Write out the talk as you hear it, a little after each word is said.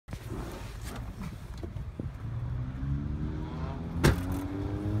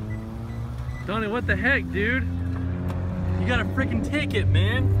Donnie, what the heck, dude? You got a freaking ticket,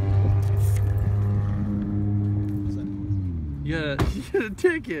 man. You got a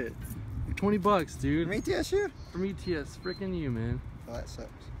ticket. 20 bucks, dude. From ETSU? From ETS, freaking you, man. Oh, that sucks.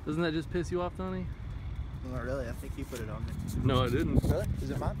 Doesn't that just piss you off, Donnie? Well, not really. I think you put it on me. No, I didn't. Really?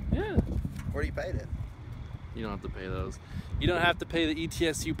 Is it mine? Yeah. Where do you pay it? You don't have to pay those. You don't have to pay the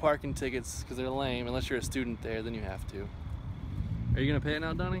ETSU parking tickets because they're lame. Unless you're a student there, then you have to. Are you gonna pay it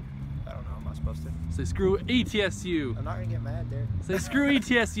now, Donnie? I don't know. Am I supposed to? Say screw ETSU. I'm not gonna get mad there. Say screw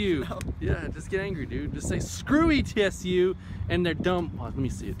ETSU. No. Yeah, just get angry, dude. Just say screw ETSU and they're dumb. Oh, let me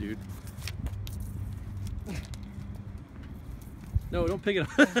see it, dude. No, don't pick it up.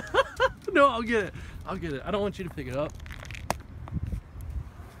 No, I'll get it. I'll get it. I don't want you to pick it up.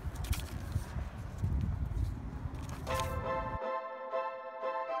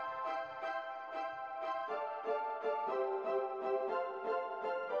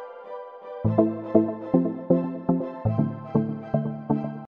 You